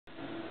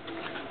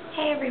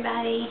Hey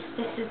everybody,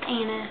 this is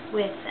Anna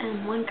with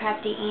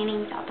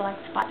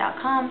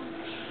onecraftyAnnie.blogspot.com,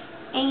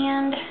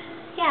 and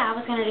yeah, I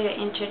was going to do an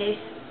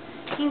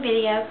introducing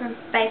video from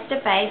face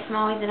to face. I'm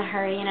always in a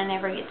hurry and I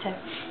never get to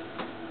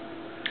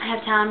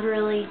have time to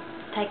really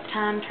take the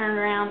time, turn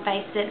it around,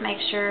 face it, make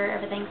sure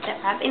everything's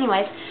set up.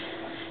 Anyways,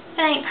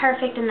 it ain't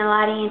perfect and the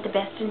lighting ain't the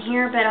best in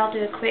here, but I'll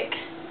do a quick,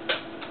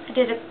 I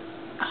did a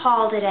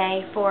haul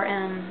today for,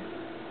 I've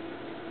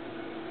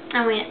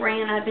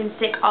been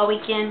sick all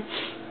weekend,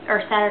 or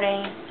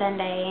Saturday,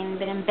 Sunday, and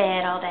been in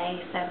bed all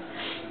day, so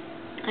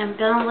I'm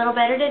feeling a little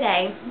better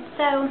today.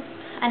 So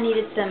I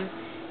needed some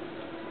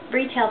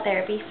retail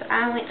therapy, so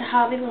I went to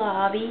Hobby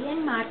Lobby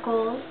and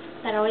Michael's.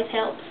 That always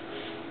helps.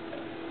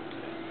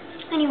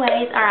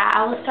 Anyways, alright,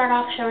 I will start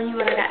off showing you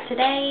what I got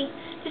today.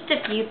 Just a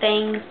few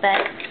things,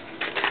 but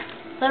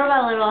little by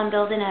little I'm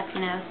building up, you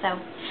know. So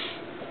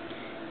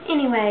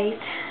anyways,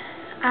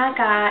 I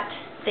got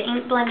the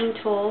ink blending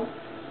tool,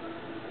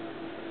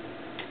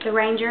 the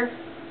Ranger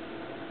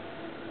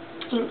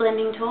ink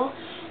blending tool,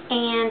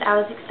 and I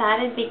was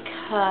excited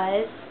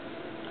because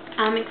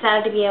I'm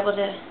excited to be able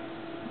to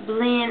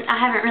blend. I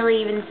haven't really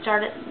even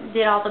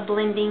did all the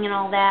blending and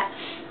all that,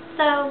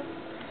 so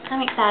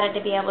I'm excited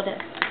to be able to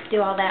do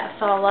all that. I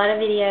saw a lot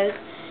of videos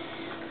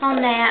on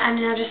that, and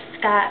I just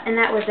got, and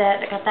that was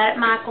it. I got that at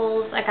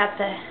Michael's. I got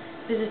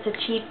this is a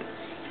cheap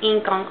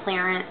ink on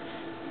clearance.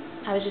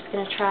 I was just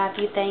going to try a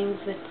few things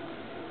with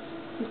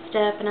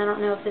stuff, and I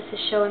don't know if this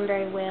is showing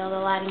very well. The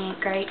lighting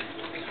ain't great.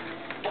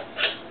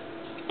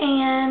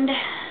 And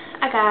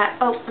I got,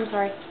 oh, I'm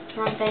sorry,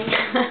 wrong thing.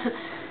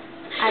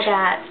 I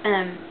got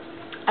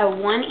a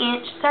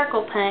 1-inch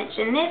circle punch,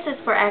 and this is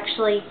for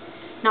actually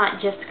not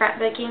just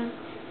scrapbooking.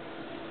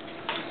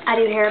 I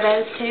do hair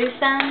bows too,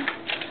 some,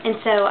 and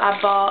so I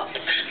bought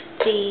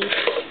the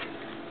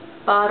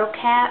bottle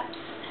caps,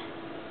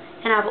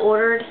 and I've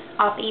ordered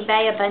off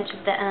eBay a bunch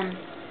of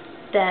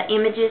the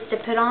images to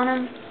put on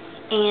them,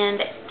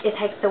 and it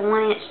takes the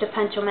 1 inch to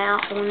punch them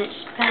out, the 1 inch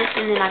punch,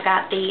 and then I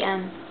got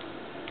the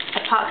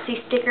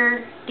epoxy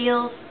sticker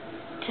deals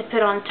to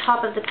put on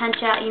top of the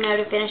punch out, you know,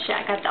 to finish it.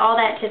 I got all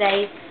that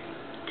today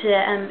to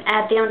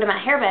add them to my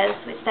hair bows,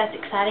 which that's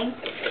exciting.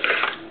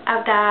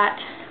 I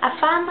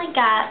finally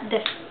got the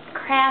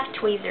craft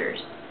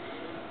tweezers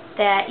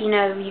that, you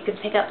know, you can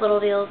pick up little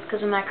deals,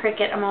 because with my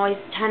Cricut I'm always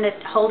trying to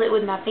hold it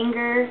with my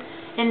finger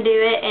and do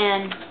it,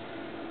 and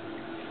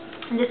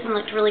this one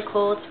looked really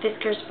cool. It's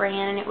Fisker's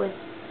brand, and it was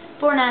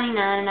 $4.99,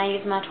 and I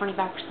used my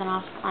 25%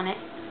 off on it,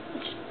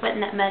 which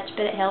wasn't that much,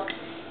 but it helped.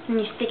 And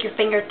you stick your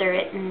finger through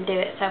it and do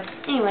it. So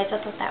anyways, I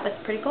thought that was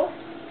pretty cool.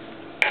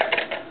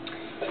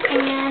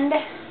 And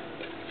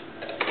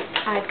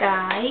I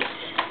got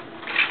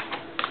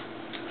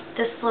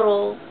this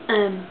little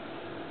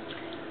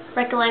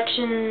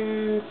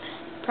Recollections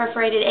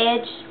perforated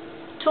edge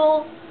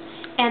tool.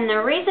 And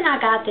the reason I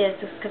got this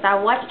is because I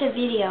watched a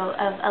video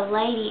of a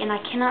lady, and I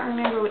cannot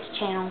remember which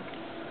channel,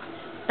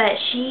 but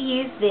she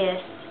used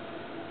this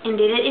and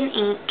did it in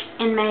ink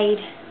and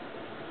made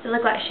it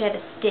looked like she had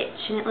a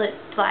stitch, and it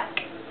looked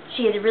like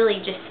she had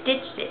really just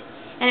stitched it.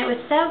 And it was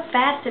so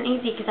fast and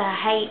easy, because I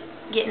hate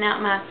getting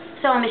out my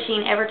sewing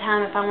machine every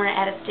time if I want to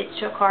add a stitch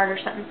to a card or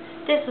something.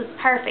 This was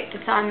perfect, and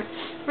so I'm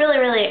really,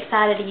 really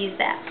excited to use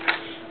that.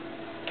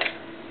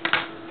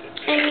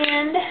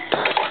 And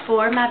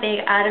for my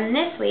big item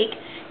this week,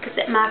 because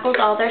at Michael's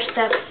all their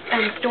stuff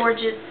and storage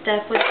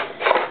stuff was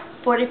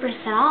 40%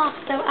 off,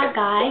 so I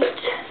got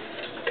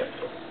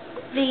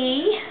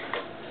the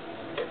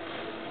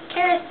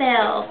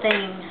carousel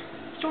thing,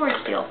 storage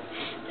deal.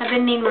 I've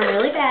been needing one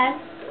really bad,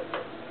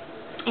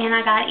 and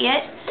I got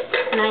it,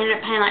 and I ended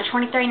up paying like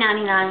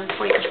 $23.99 with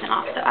 40%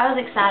 off, so I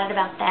was excited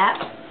about that.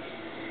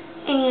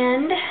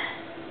 And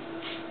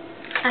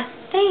I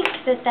think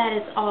that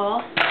is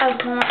all. Oh,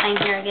 one more thing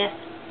here, I guess.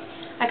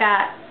 I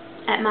got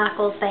at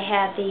Michael's, they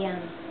had the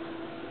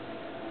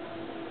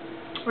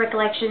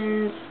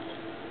Recollections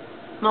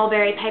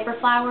mulberry paper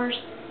flowers.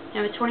 It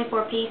was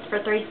 24 piece for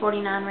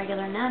 $3.49,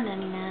 regular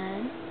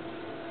 $9.99.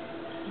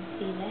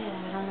 See that,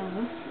 I don't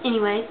know.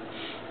 Anyways,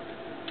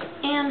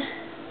 and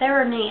they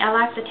were neat. I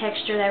liked the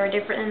texture. They were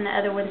different than the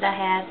other ones I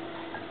had,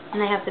 and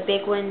they have the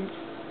big ones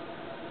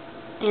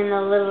and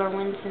the littler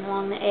ones and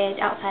along the edge,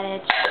 outside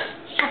edge.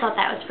 I thought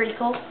that was pretty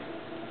cool.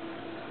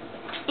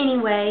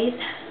 Anyways,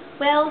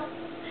 well,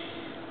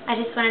 I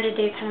just wanted to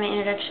do kind of an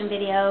introduction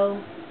video,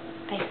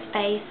 face to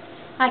face.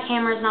 My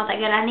camera's not that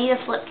good. I need a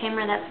flip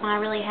camera. That's why I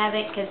really have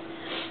it, because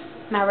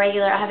my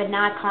regular, I have a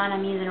Nikon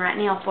I'm using right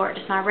now for it,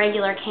 just my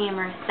regular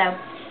camera. So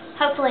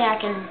hopefully I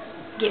can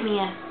get me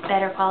a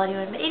better quality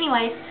one. But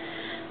anyways,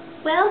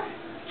 well,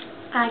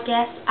 I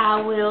guess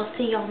I will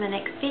see you on the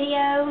next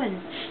video,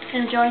 and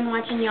enjoying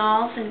watching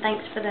y'all, and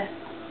thanks for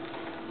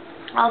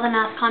all the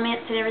nice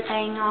comments and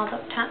everything, all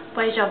the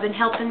ways y'all been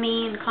helping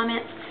me in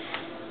comments.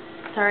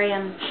 Sorry,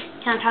 I'm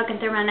kind of talking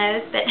through my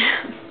nose, but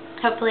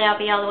hopefully I'll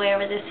be all the way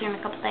over this here in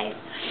a couple days.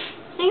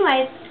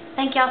 Anyways,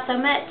 thank y'all so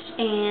much,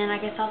 and I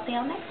guess I'll see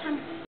y'all next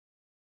time.